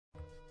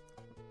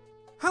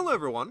Hello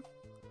everyone!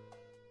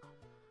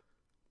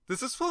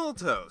 This is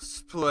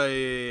Toast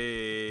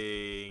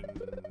playing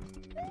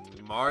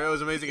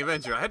Mario's Amazing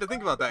Adventure. I had to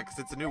think about that because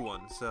it's a new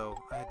one, so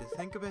I had to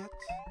think a bit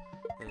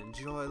and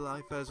enjoy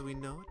life as we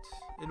know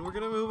it. And we're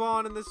gonna move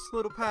on in this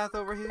little path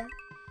over here.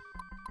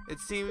 It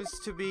seems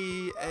to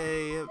be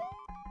a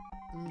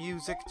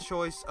music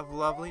choice of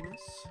loveliness.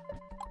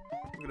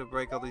 I'm gonna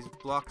break all these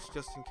blocks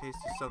just in case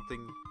there's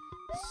something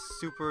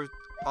super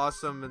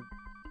awesome in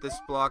this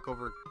block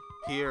over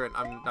here, and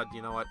I'm not,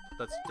 you know what,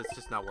 let's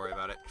just not worry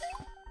about it.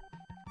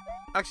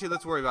 Actually,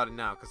 let's worry about it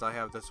now, because I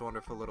have this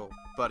wonderful little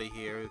buddy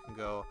here who can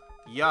go,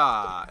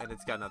 yeah, and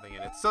it's got nothing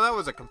in it. So that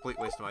was a complete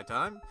waste of my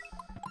time.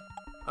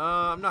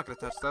 I'm not going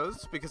to touch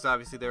those, because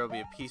obviously there will be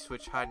a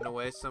P-switch hiding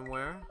away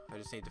somewhere. I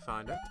just need to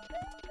find it.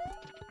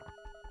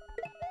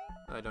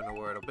 I don't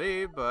know where it'll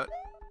be, but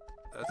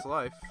that's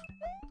life.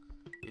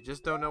 You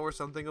just don't know where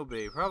something will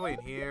be. Probably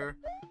in here.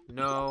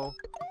 No.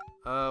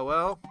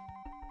 Well,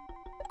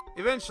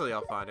 eventually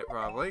I'll find it,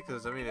 probably,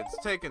 because, I mean, it's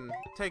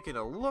taken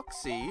a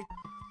look-see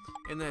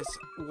in this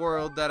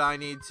world that I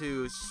need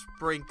to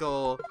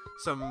sprinkle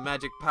some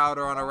magic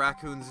powder on a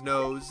raccoon's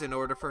nose in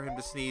order for him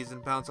to sneeze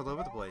and bounce all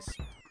over the place.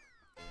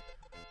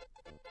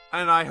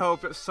 And I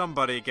hope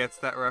somebody gets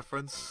that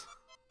reference.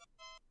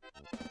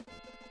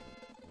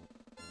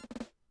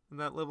 And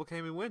that level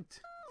came and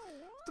went.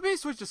 The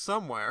P-switch is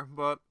somewhere,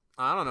 but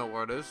I don't know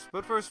where it is.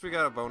 But first we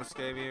got a bonus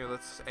game here.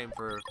 Let's aim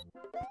for,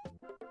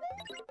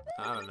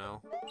 I don't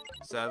know,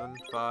 7,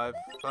 5.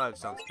 5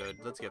 sounds good.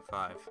 Let's get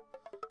 5.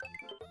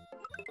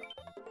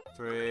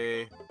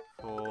 3,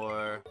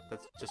 4.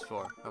 That's just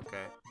 4.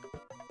 Okay.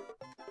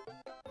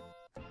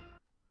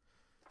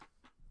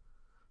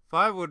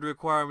 5 would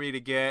require me to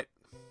get.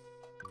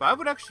 5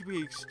 would actually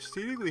be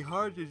exceedingly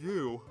hard to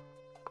do.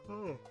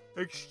 Oh,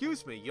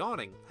 excuse me,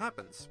 yawning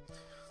happens.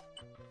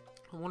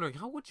 I'm wondering,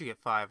 how would you get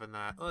 5 in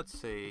that? Let's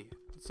see.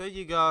 Say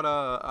you got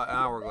an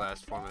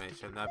hourglass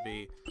formation. That'd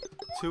be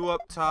 2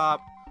 up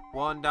top,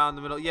 1 down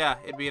the middle. Yeah,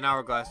 it'd be an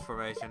hourglass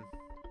formation.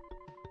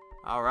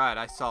 Alright,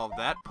 I solved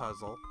that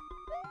puzzle.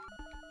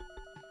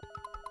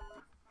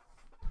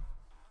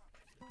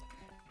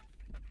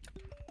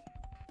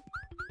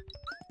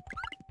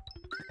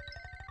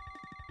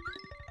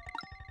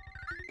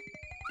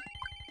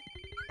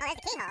 Oh, there's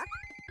the keyhole.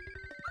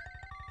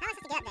 How am I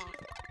supposed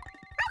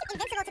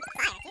to get up there?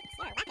 Why are you invincible to the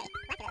fire? You're a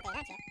rocket out there,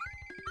 aren't you?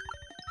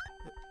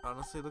 It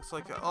honestly looks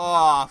like a...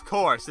 Oh, of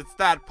course, it's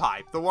that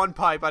pipe. The one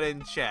pipe I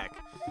didn't check.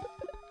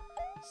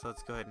 So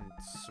let's go ahead and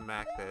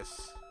smack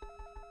this.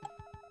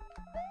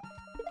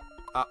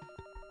 I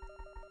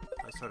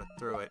sort of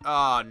threw it.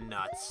 Oh,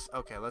 nuts.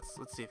 Okay, let's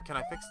see. Can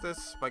I fix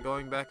this by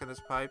going back in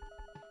this pipe?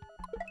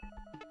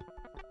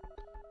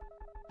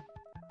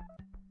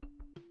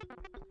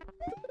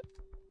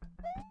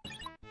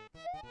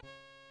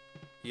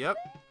 Yep.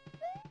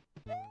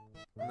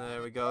 And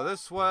there we go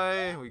this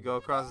way. We go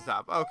across the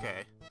top.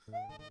 Okay.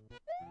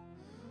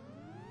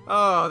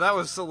 Oh, that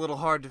was a little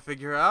hard to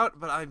figure out,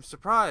 but I'm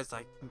surprised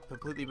I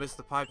completely missed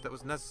the pipe that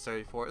was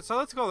necessary for it. So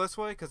let's go this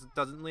way, because it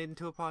doesn't lead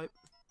into a pipe.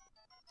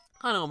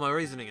 I know my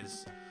reasoning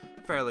is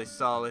fairly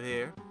solid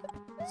here.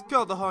 It's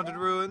called the Haunted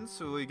Ruins,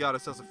 so we got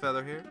ourselves a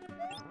feather here.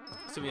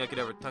 Assuming I could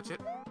ever touch it.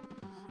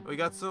 We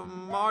got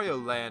some Mario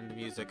Land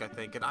music, I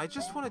think, and I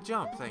just want to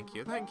jump. Thank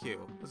you, thank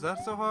you. Was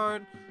that so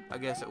hard? I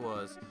guess it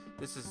was.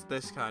 This is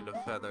this kind of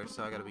feather,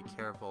 so I gotta be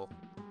careful.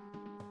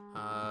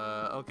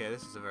 Okay,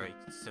 this is a very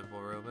simple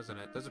room, isn't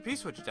it? There's a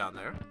P-switch down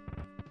there.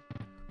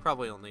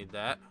 Probably don't need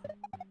that.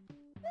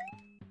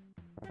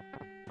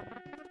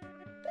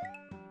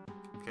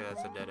 Okay,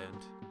 that's a dead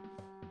end.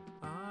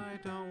 I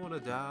don't want to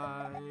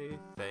die.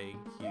 Thank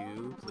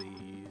you,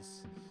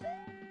 please.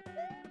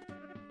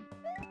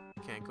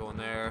 Can't go in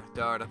there.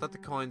 Darn, I thought the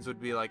coins would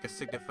be like a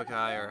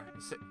signifier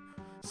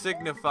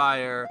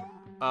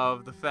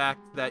of the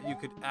fact that you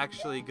could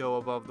actually go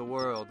above the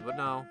world, but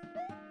no.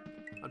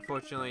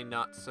 Unfortunately,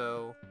 not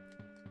so.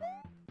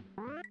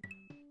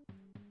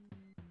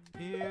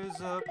 Here's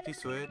a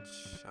P-switch.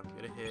 I'm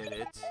gonna hit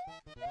it.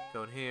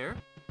 Go in here.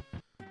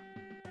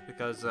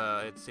 Because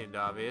it seemed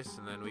obvious,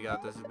 and then we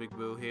got this big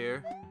boo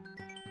here.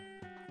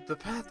 The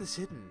path is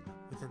hidden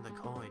within the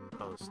coin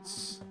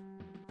posts.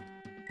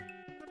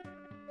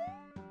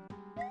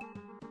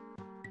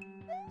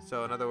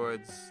 So in other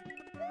words,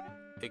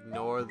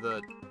 ignore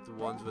the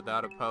ones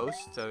without a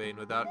post, I mean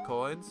without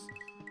coins.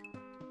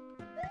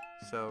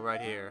 So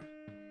right here.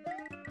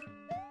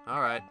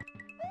 Alright.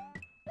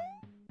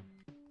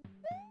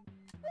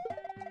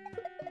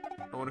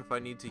 I wonder if I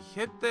need to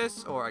hit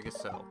this, or I guess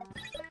so.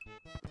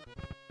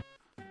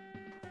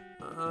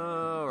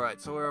 Alright,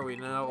 so where are we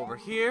now? Over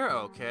here?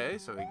 Okay,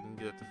 so we can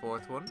get the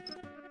 4th one.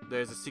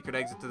 There's a secret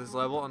exit to this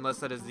level, unless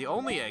that is the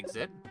only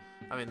exit.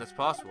 I mean, that's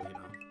possible, you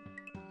know.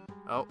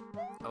 Oh,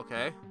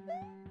 okay.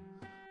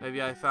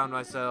 Maybe I found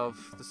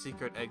myself the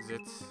secret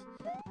exit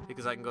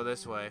because I can go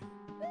this way.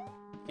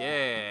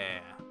 Yeah!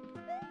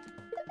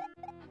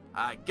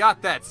 I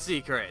got that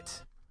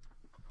secret!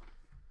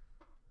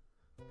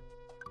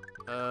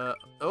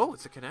 Oh,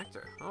 it's a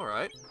connector.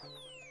 Alright.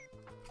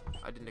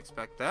 I didn't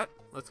expect that.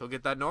 Let's go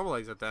get that normal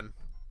exit then.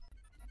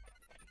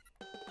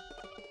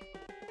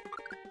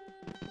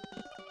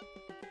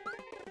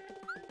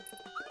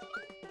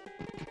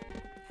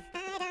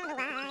 I don't know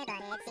why, but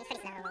it seems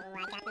pretty slow.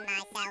 I got myself a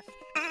trampoline.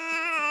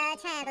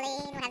 What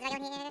happens if I go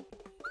in here?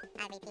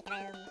 I repeat the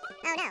room.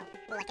 Oh no,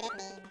 what could it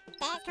mean?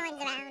 There's coins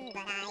around,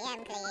 but I am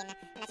clean.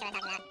 I'm not sure what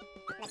I'm talking about.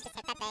 Let's just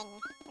hit that thing,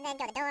 and then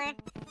go to the door.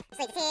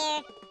 Sleep is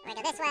here. We're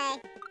gonna go this way.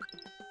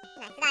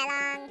 Nice fly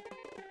along.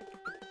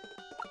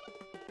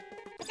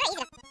 It's very easy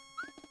to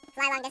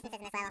fly long distances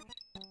in this level.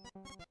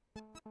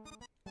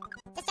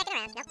 Just checking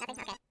around. Nope, nothing.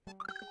 Okay.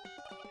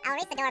 I'll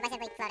reach the door by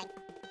simply floating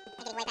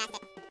and getting way past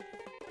it.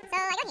 So I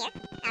go here.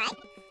 Alright.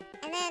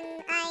 And then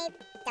I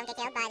don't get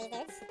killed by these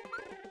dudes.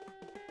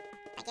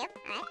 Thank you.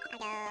 Alright. I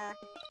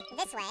go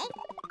this way.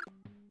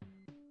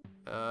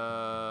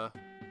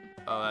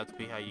 Oh, that's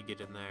be how you get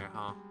in there,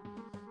 huh?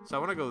 So I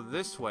want to go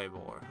this way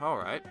more.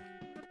 Alright.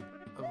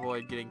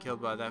 Avoid getting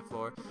killed by that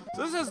floor.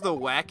 So this is the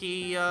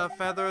wacky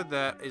feather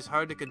that is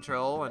hard to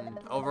control and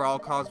overall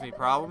caused me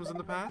problems in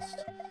the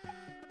past.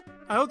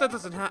 I hope that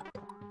doesn't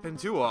happen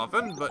too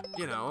often, but,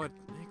 you know, it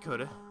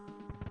could've.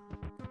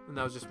 And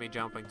that was just me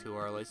jumping too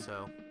early,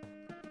 so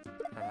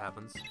that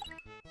happens.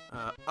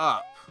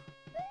 Up.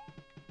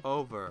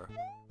 Over.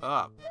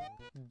 Up.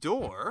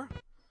 Door.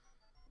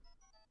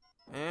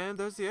 And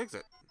there's the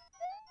exit.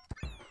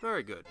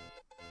 Very good.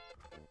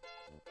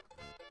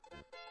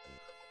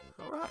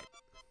 Alright.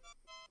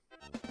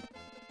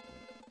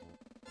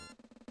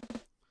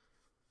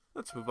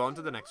 Let's move on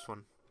to the next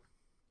one.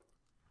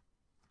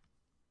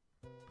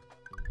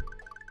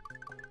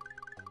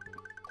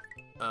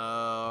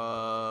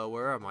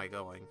 Where am I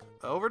going?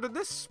 Over to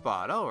this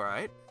spot,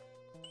 alright.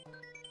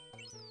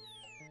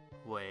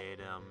 Wait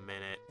a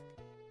minute.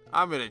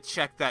 I'm gonna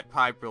check that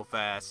pipe real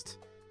fast.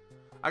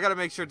 I gotta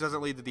make sure it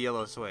doesn't lead to the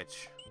yellow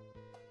switch.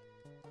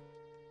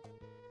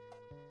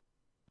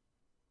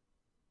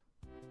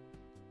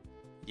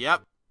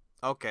 Yep.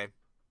 Okay.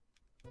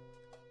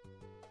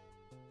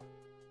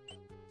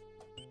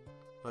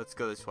 Let's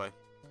go this way.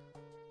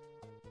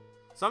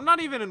 So I'm not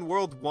even in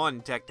World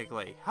 1,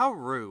 technically. How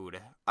rude.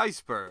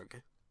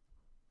 Iceberg.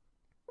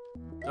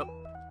 Nope.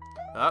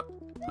 Up.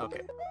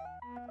 Okay.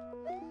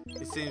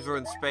 It seems we're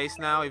in space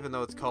now, even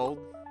though it's cold.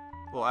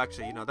 Well,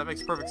 actually, you know, that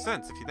makes perfect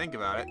sense if you think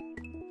about it.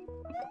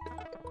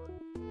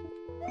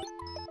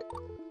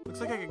 Looks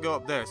like I could go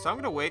up there, so I'm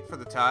gonna wait for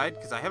the tide,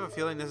 because I have a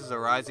feeling this is a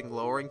rising,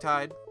 lowering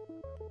tide.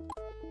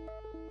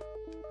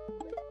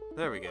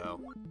 There we go.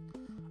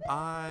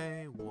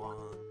 I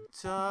want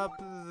up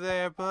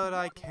there, but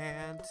I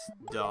can't.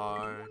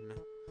 Darn.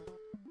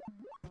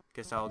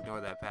 Guess I'll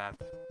ignore that path.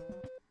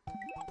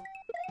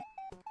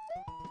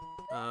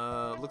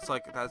 Looks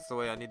like that's the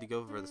way I need to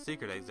go for the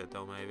secret exit,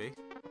 though, maybe.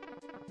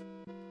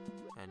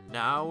 And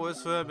now we're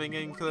swimming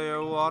in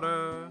clear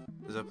water.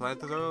 There's a plant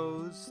that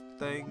throws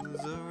things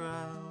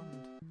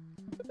around.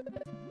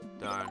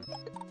 Darn.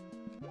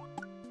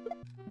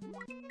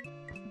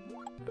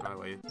 Get my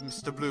way,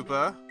 Mr.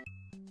 Blooper.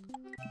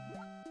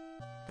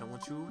 Don't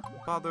want you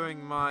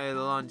bothering my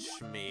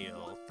lunch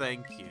meal.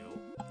 Thank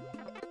you.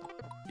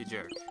 You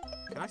jerk.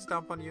 Can I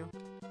stomp on you?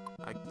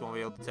 I won't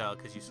be able to tell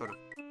because you sort of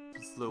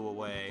flew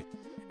away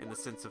in the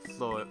sense of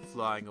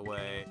flying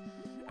away,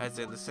 as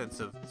in the sense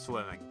of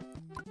swimming.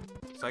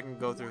 So I can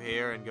go through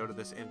here and go to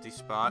this empty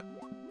spot.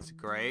 It's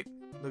great.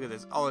 Look at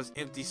this. All this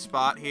empty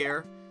spot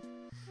here.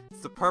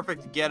 It's the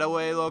perfect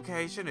getaway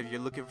location if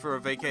you're looking for a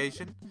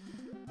vacation.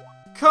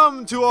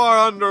 Come to our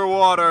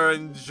underwater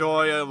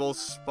enjoyable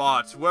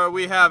spot where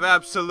we have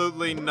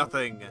absolutely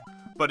nothing,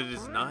 but it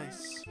is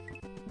nice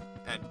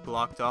and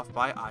blocked off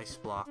by ice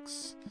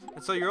blocks.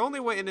 And so your only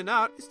way in and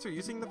out is through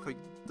using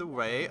the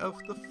way of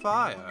the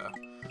fire.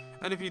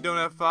 And if you don't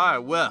have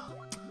fire, well,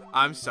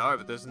 I'm sorry,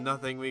 but there's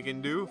nothing we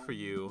can do for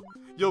you.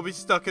 You'll be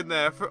stuck in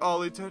there for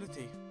all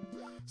eternity,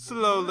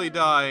 slowly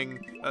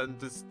dying. And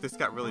this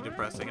got really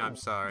depressing. I'm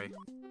sorry.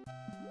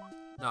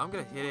 Now I'm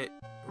gonna hit it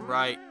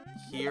right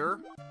here.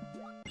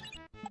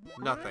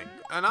 Nothing.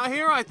 And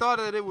I thought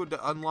that it would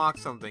unlock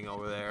something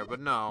over there, but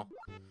no.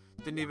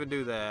 Didn't even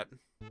do that.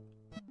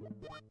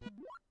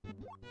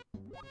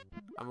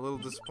 I'm a little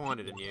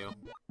disappointed in you.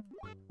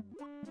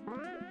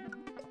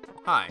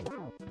 Hi.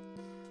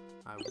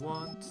 I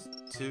want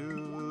to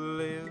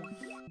live.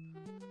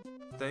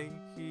 Thank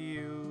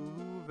you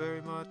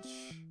very much.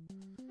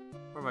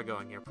 Where am I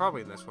going here?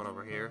 Probably in this one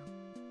over here.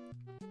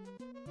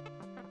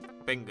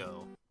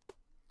 Bingo.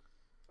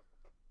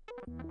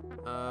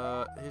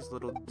 His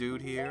little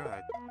dude here.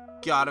 I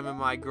got him in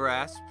my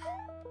grasp.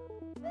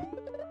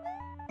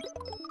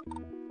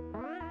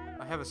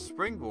 I have a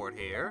springboard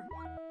here.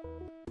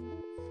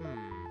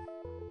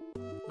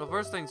 Well,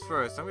 first things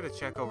first, I'm gonna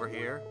check over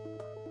here.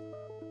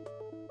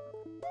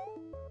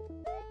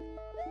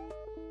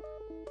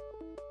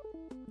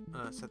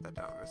 Set that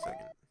down for a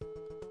second.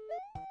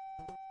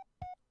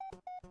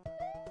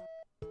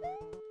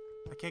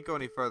 I can't go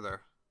any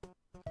further.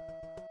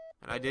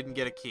 And I didn't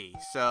get a key,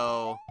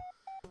 so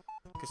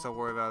guess I'll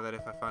worry about that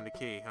if I find a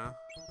key, huh?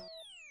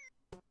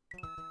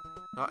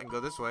 Oh, I can go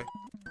this way.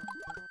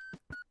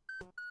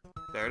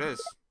 There it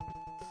is.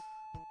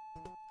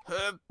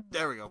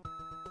 There we go.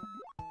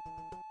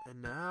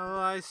 And now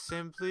I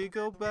simply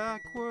go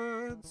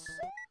backwards.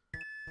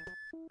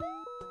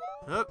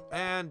 Up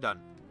and done.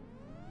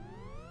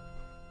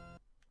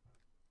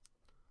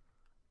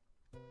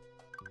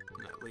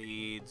 And that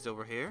leads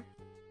over here.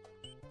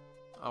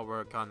 I'll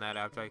work on that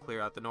after I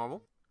clear out the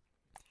normal.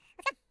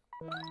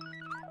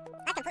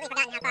 I've completely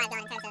forgotten how far I've gone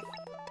in terms of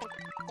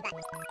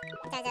levels today.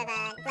 Got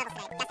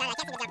started. I can't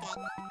see the jump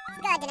today. It's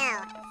good to know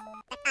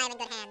that I'm in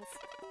good hands.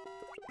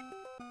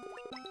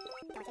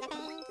 Don't you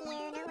thank you,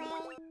 no way.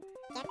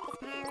 Get this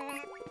power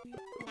up.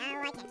 Now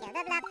I can kill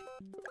the blob.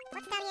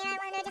 What's down here? I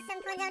wonder just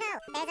some coins. Oh no,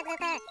 there's a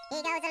blooper. He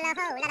goes a la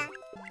la.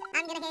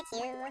 I'm gonna hit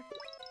you.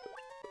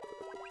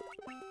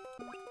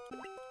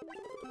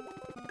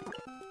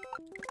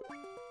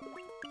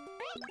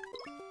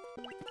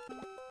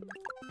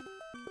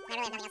 I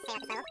really have nothing else to say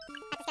about this level.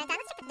 At the same time,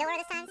 let's check the door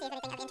this time, see if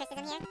anything of interest is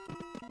in here.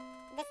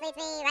 This leads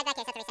me right back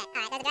here, so to reset.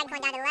 Alright, there's a dragon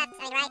coin down to the left,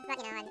 I mean right, but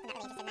you know, I'm not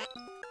really interested in that.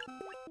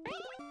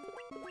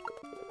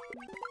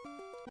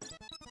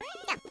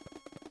 Go.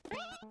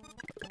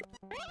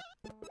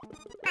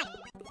 Right.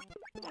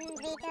 And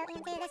we go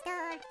into this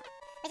door,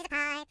 which is a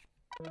pipe.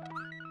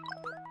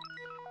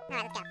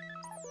 Alright, let's go.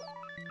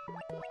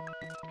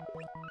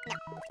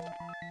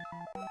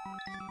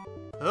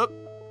 No. Up.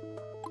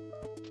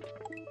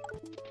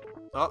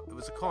 Oh, it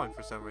was a coin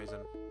for some reason.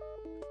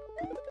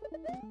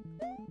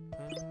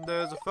 And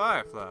there's a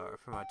fire flower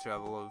for my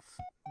trouble of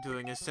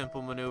doing a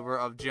simple maneuver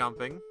of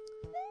jumping.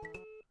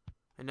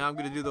 And now I'm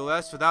going to do the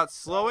rest without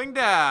slowing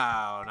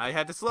down. I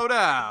had to slow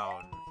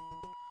down.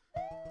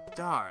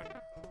 Darn.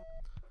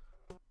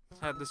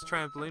 I had this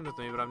trampoline with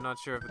me, but I'm not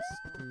sure if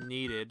it's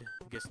needed.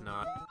 I guess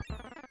not.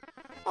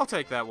 I'll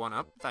take that one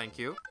up. Thank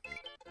you.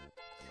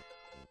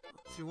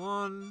 Let's see,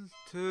 1,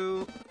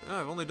 2... Oh,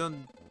 I've only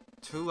done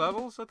 2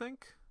 levels, I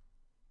think.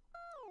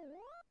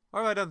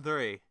 Or have I done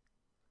 3?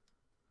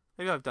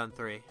 Maybe I've done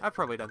 3. I've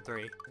probably done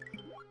 3.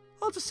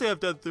 I'll just say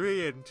I've done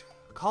 3 and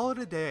call it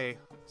a day.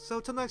 So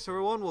till next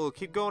everyone, we'll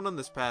keep going on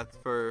this path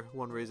for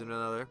one reason or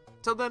another.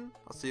 Till then,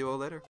 I'll see you all later.